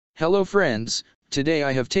Hello friends, today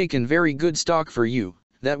I have taken very good stock for you,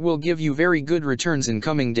 that will give you very good returns in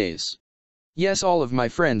coming days. Yes, all of my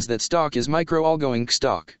friends, that stock is MicroAlgo Inc.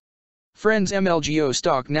 stock. Friends, MLGO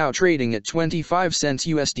stock now trading at 25 cents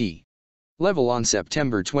USD. Level on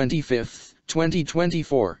September 25,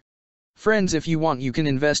 2024. Friends, if you want you can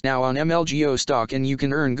invest now on MLGO stock and you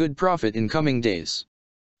can earn good profit in coming days.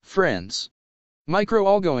 Friends,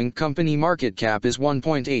 MicroAlgo Inc. company market cap is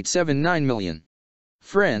 1.879 million.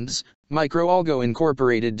 Friends, MicroAlgo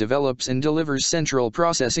Incorporated develops and delivers central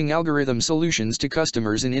processing algorithm solutions to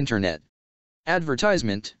customers in internet,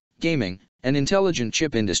 advertisement, gaming, and intelligent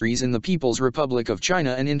chip industries in the People's Republic of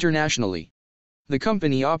China and internationally. The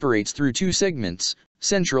company operates through two segments: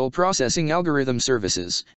 central processing algorithm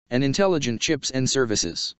services, and intelligent chips and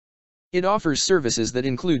services. It offers services that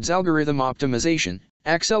includes algorithm optimization,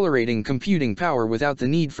 accelerating computing power without the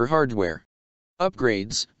need for hardware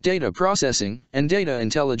upgrades, data processing, and data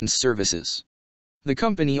intelligence services. The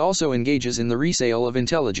company also engages in the resale of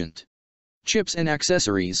intelligent chips and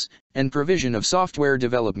accessories, and provision of software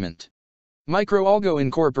development. MicroAlgo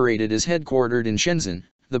Incorporated is headquartered in Shenzhen,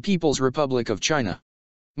 the People's Republic of China.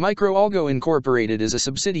 MicroAlgo Incorporated is a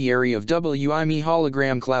subsidiary of WIME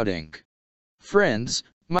Hologram Cloud Inc. Friends,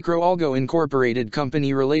 MicroAlgo Incorporated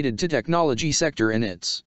company related to technology sector and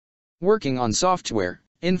it's working on software,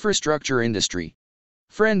 infrastructure industry.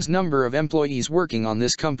 Friends, number of employees working on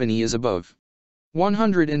this company is above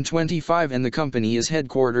 125 and the company is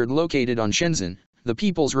headquartered located on Shenzhen, the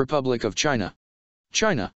People's Republic of China.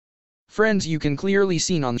 China. Friends, you can clearly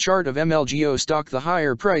seen on chart of MLGO stock the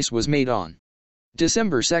higher price was made on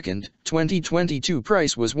December 2, 2022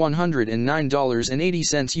 price was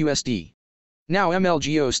 $109.80 USD. Now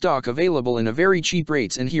MLGO stock available in a very cheap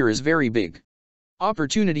rates, and here is very big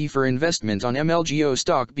opportunity for investment on MLGO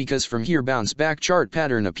stock because from here bounce back chart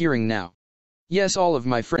pattern appearing now. Yes, all of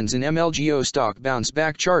my friends, in MLGO stock bounce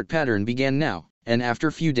back chart pattern began now, and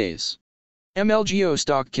after few days MLGO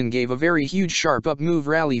stock can give a very huge sharp up move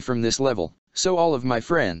rally from this level. So all of my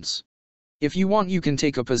friends, if you want you can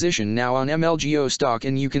take a position now on MLGO stock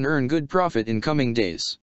and you can earn good profit in coming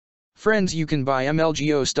days. Friends, you can buy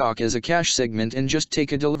MLGO stock as a cash segment and just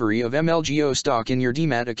take a delivery of MLGO stock in your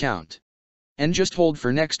demat account and just hold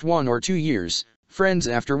for next 1 or 2 years. Friends,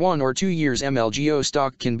 after 1 or 2 years MLGO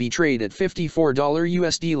stock can be traded at $54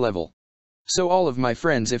 USD level. So all of my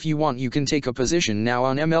friends, if you want you can take a position now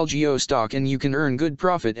on MLGO stock and you can earn good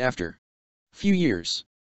profit after few years.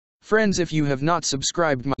 Friends, if you have not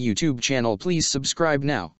subscribed my YouTube channel, please subscribe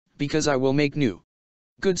now, because I will make new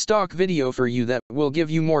good stock video for you that will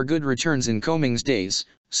give you more good returns in coming days.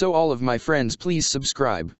 So all of my friends, please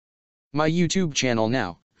subscribe my YouTube channel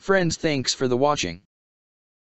now. Friends, thanks for the watching.